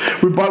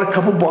 We bought a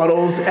couple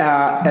bottles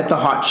at the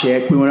Hot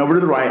Chick. We went over to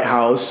the Riot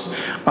House.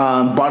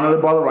 Bought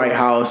another bottle of Riot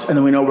House, and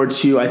then went over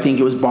to, I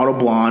think it was Bottle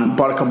Blonde,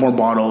 bought a couple more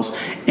bottles.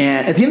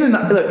 And at the end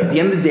of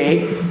the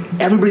day,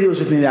 everybody that was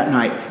with me that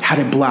night had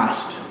a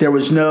blast. There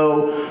was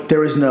no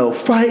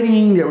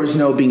fighting. There was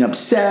no being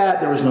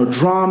upset. There was no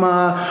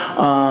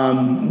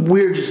drama.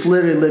 We were just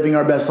literally living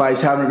our best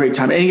lives, having a great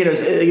time. And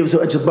it was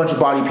a bunch of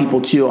BODI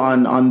people too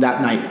on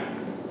that night.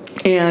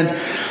 And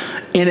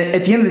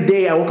at the end of the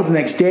day, I woke up the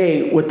next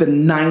day with the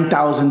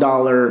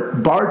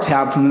 $9,000 bar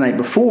tab from the night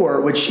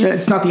before, which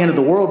it's not the end of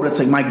the world, but it's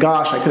like, my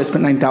gosh, I could have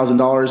spent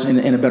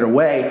 $9,000 in a better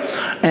way.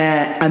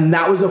 And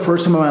that was the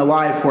first time in my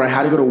life where I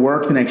had to go to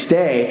work the next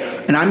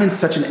day. And I'm in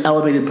such an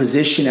elevated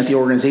position at the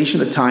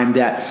organization at the time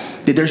that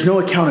there's no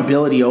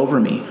accountability over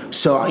me.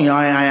 So,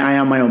 I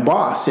am my own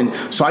boss. And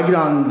so I get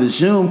on the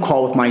Zoom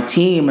call with my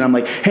team and I'm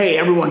like, hey,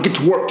 everyone get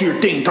to work, do your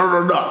thing.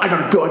 I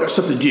gotta go, I got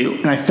stuff to do.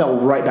 And I fell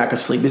right back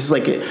asleep. This is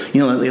like,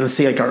 let's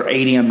say like our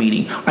 8 a.m.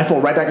 meeting. I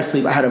fell right back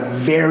asleep. I had a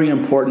very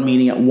important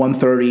meeting at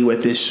 1:30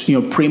 with this,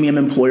 premium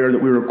employer that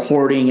we were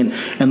courting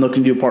and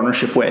looking to do a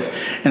partnership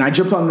with. And I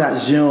jumped on that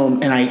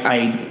Zoom and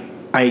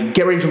I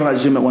get ready to jump on that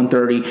Zoom at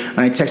 1:30 and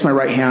I text my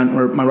right hand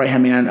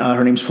man,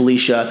 her name's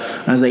Felicia,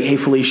 and I was like, hey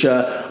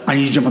Felicia, I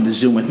need you to jump on the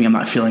Zoom with me. I'm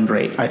not feeling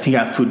great. I think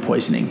I have food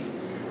poisoning.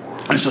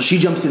 And so she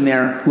jumps in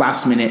there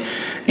last minute,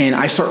 and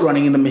I start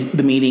running in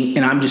the meeting,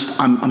 and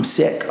I'm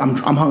sick. I'm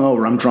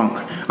hungover. I'm drunk.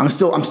 I'm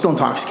still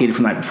intoxicated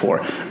from the night before.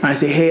 And I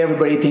say, hey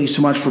everybody, thank you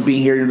so much for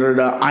being here.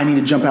 I need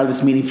to jump out of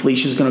this meeting.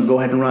 Felicia's gonna go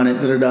ahead and run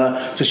it.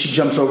 So she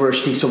jumps over.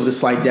 She takes over the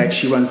slide deck.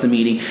 She runs the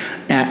meeting,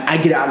 and I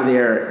get out of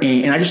there,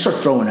 and I just start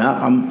throwing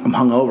up. I'm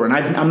hungover, and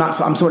I'm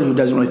somebody who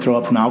doesn't really throw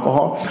up from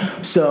alcohol.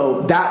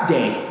 So that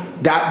day,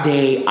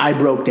 I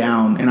broke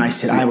down and I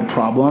said, I have a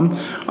problem.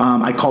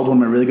 I called one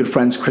of my really good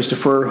friends,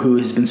 Christopher, who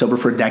has been sober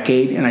for a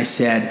decade. And I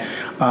said,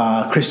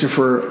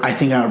 Christopher, I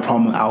think I have a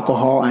problem with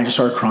alcohol. And I just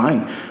started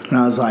crying. And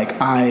I was like,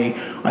 I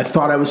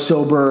thought I was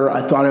sober.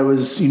 I thought I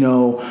was,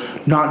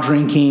 not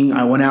drinking.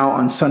 I went out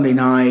on Sunday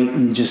night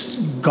and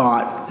just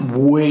got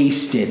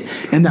wasted.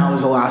 And that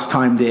was the last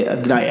time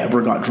that I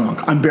ever got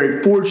drunk. I'm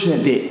very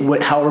fortunate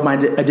that however my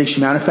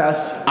addiction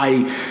manifests,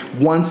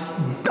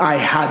 once I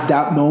had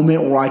that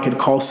moment where I could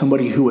call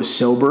somebody who was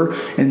sober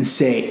and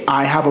say,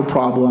 I have a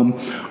problem.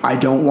 I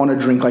don't want to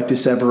drink like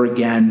this ever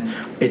again.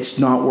 It's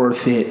not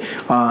worth it.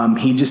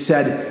 He just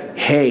said,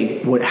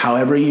 hey,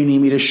 however you need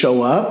me to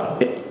show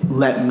up,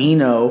 let me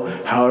know.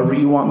 However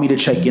you want me to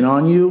check in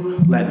on you,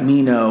 let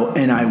me know,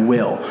 and I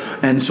will.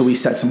 And so we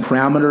set some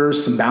parameters,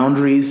 some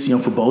boundaries,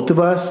 for both of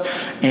us.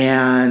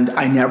 And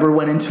I never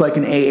went into like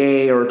an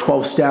AA or a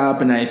 12-step.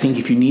 And I think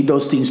if you need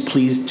those things,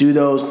 please do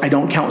those. I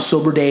don't count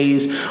sober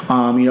days.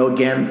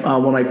 Again,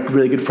 one of my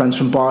really good friends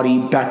from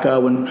BODI, Becca,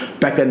 when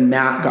Becca and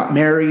Matt got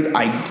married,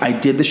 I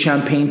did the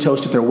champagne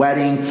toast at their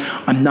wedding.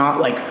 I'm not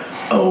like,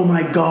 oh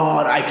my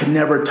God, I could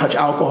never touch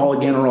alcohol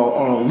again or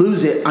I'll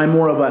lose it. I'm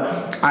more of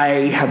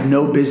I have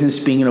no business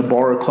being in a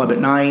bar or club at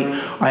night.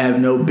 I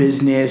have no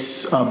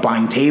business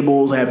buying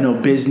tables. I have no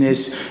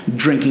business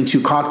drinking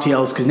 2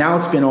 cocktails, because now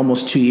it's been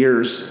almost 2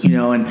 years,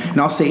 and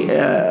I'll say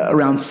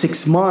around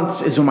 6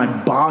 months is when my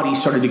body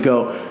started to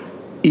go,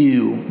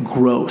 ew,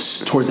 gross,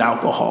 towards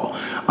alcohol.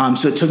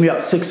 So it took me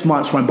about 6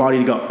 months for my body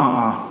to go,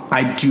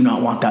 I do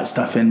not want that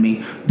stuff in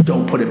me.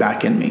 Don't put it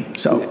back in me.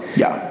 So,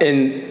 yeah.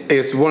 And I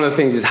guess one of the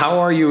things is, how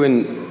are you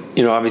in,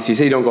 obviously you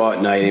say you don't go out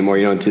at night anymore,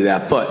 you don't do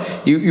that,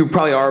 but you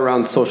probably are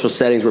around social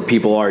settings where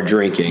people are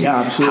drinking. Yeah,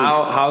 absolutely.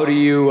 How do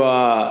you,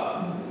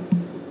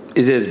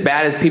 is it as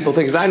bad as people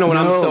think? Because I know when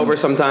I'm sober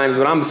sometimes,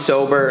 when I'm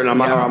sober and I'm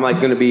like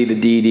going to be the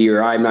DD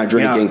or I'm not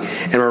drinking,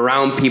 and I'm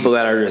around people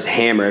that are just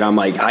hammered, I'm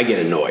like, I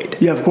get annoyed.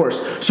 Yeah, of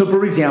course. So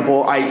for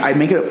example, I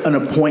make it a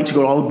point to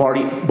go to all the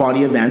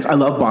BODI events. I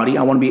love BODI.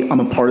 I'm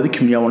a part of the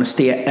community. I want to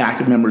stay an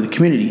active member of the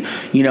community.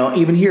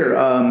 Even here,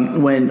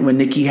 when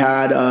Nikki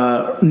had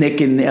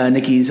Nick and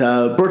Nikki's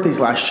birthdays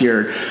last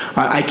year,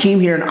 I came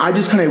here and I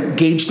just kind of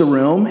gauged the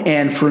room.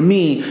 And for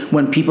me,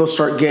 when people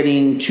start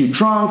getting too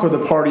drunk or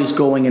the party's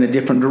going in a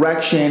different direction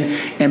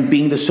and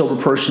being the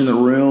sober person in the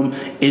room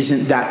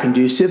isn't that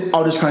conducive,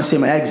 I'll just kind of say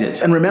my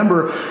exits. And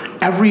remember,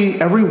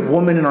 every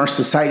woman in our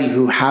society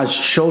who has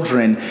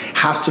children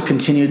has to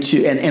continue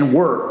to and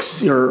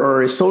works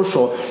or is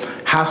social,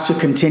 has to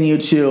continue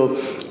to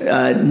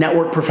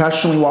network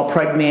professionally while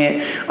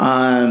pregnant,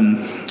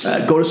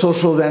 go to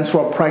social events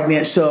while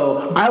pregnant.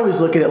 So I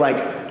always look at it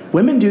like,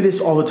 women do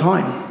this all the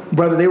time.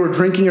 Whether they were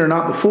drinking or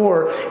not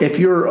before, if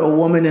you're a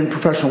woman in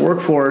professional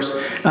workforce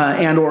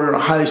and or a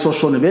highly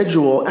social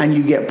individual and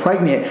you get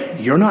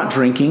pregnant, you're not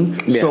drinking.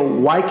 Yeah. So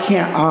why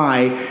can't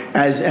I,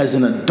 as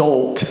an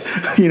adult,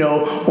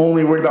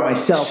 only worried about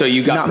myself? So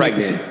you got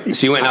pregnant.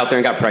 So you went out there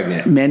and got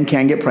pregnant. Men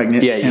can get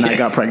pregnant, I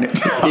got pregnant.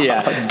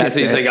 Yeah, that's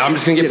what he's like, I'm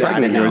just going to get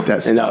pregnant now. With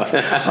that stuff.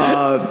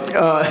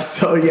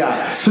 So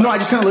no, I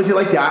just kind of looked at it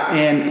like that.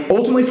 And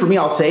ultimately for me,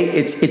 I'll say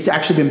it's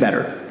actually been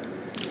better.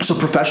 So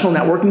professional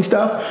networking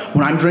stuff,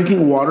 when I'm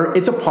drinking water,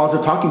 it's a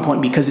positive talking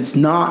point because it's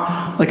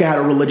not like I had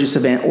a religious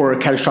event or a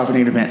catastrophic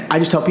negative event. I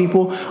just tell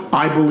people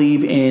I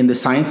believe in the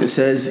science that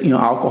says,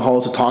 alcohol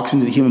is a toxin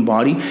to the human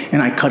body,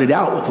 and I cut it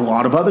out with a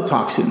lot of other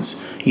toxins.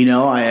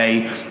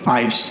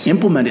 I've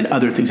implemented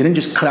other things. I didn't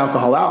just cut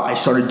alcohol out. I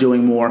started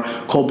doing more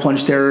cold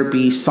plunge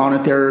therapy,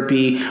 sauna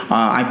therapy.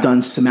 I've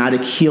done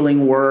somatic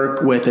healing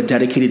work with a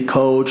dedicated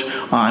coach.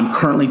 I'm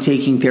currently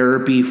taking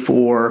therapy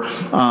for,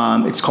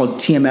 it's called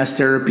TMS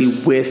therapy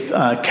with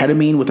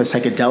ketamine, with a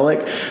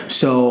psychedelic.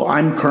 So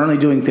I'm currently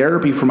doing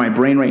therapy for my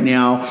brain right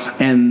now,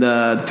 and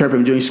the therapy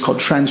I'm doing is called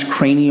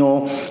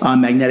transcranial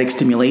magnetic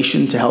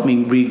stimulation to help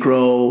me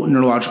regrow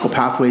neurological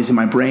pathways in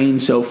my brain.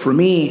 So for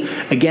me,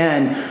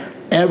 again,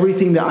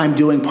 everything that I'm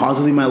doing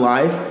positively in my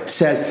life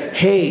says,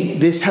 hey,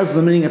 this has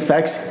limiting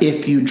effects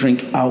if you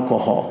drink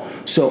alcohol.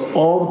 So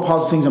all the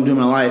positive things I'm doing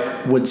in my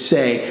life would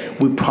say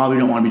we probably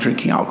don't want to be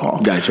drinking alcohol.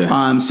 Gotcha.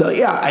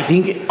 I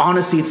think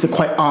honestly it's the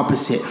quite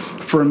opposite.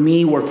 For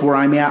me, with where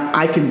I'm at,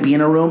 I can be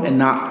in a room and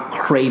not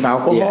crave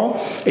alcohol.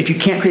 Yeah. If you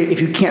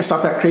can't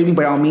stop that craving,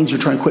 by all means, you're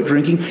trying to quit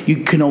drinking.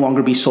 You can no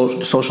longer be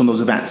social in those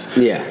events.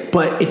 Yeah.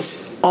 But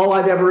it's all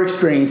I've ever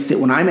experienced that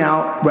when I'm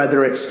out,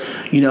 whether it's,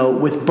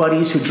 with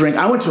buddies who drink.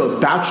 I went to a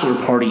bachelor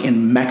party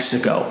in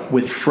Mexico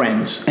with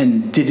friends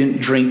and didn't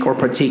drink or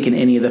partake in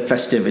any of the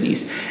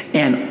festivities.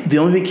 And the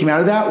only thing that came out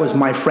of that was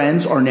my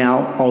friends are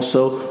now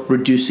also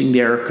reducing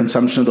their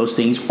consumption of those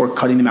things or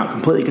cutting them out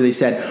completely because they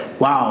said,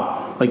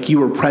 wow, like you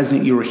were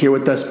present, you were here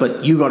with us,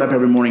 but you got up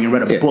every morning and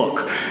read a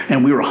book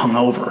and we were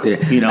hungover.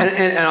 Yeah.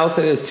 And I'll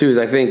say this too, is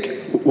I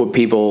think what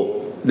people,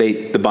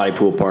 the body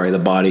pool party, the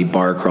body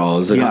bar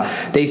crawls,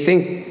 they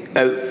think,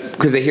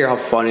 because they hear how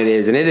fun it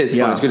is, and it is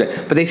fun, it's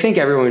good, but they think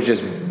everyone's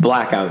just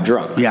blackout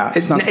drunk. Yeah,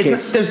 it's not the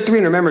case. There's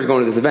 300 members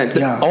going to this event.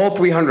 Yeah. All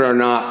 300 are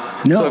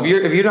not. No. So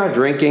if you're not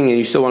drinking and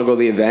you still want to go to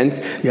the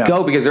event,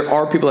 go, because there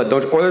are people that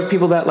don't, or there's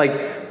people that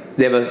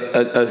they have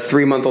a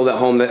 3-month-old at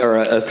home or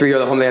a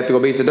 3-year-old at home they have to go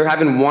be. So they're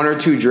having 1 or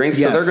 2 drinks.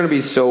 So they're going to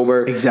be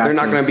sober. Exactly.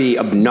 They're not going to be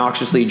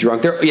obnoxiously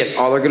drunk. Are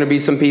there going to be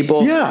some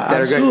people that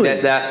absolutely.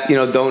 are that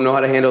don't know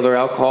how to handle their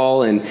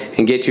alcohol and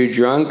get too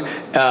drunk.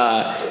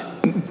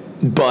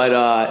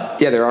 But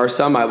there are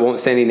some. I won't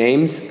say any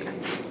names.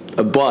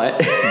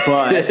 But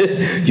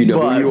you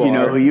know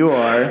who you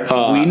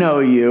are. We know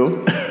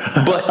you.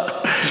 But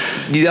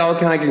you all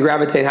can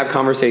gravitate, have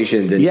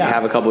conversations, and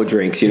have a couple of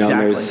drinks.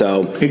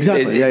 Exactly.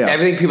 Exactly.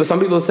 Everything. Some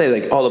people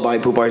say the body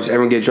pool parties,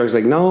 everyone gets drunk. It's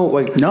like no,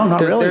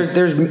 not really.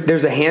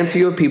 There's a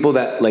handful of people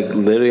that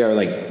literally are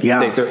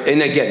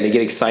and again, they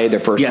get excited their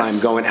first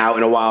time going out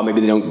in a while.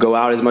 Maybe they don't go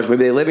out as much.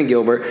 Maybe they live in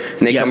Gilbert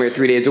and they come here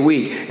 3 days a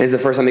week, and it's the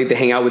first time they get to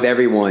hang out with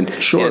everyone in a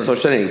social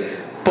setting.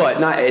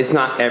 But it's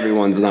not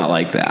everyone's not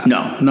like that.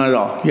 No, not at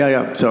all.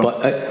 Yeah. So,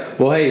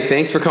 hey,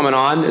 thanks for coming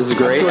on. This is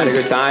great. Absolutely. I had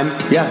a good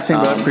time. Yeah, same.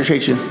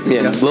 Appreciate you.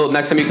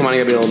 Next time you come on, you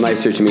gotta be a little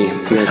nicer to me.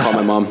 I'm gonna call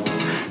my mom.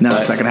 No,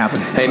 that's not gonna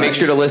happen. Hey, make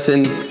sure to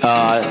listen,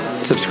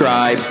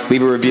 subscribe,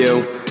 leave a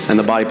review, and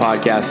the Body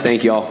Podcast.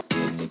 Thank you all.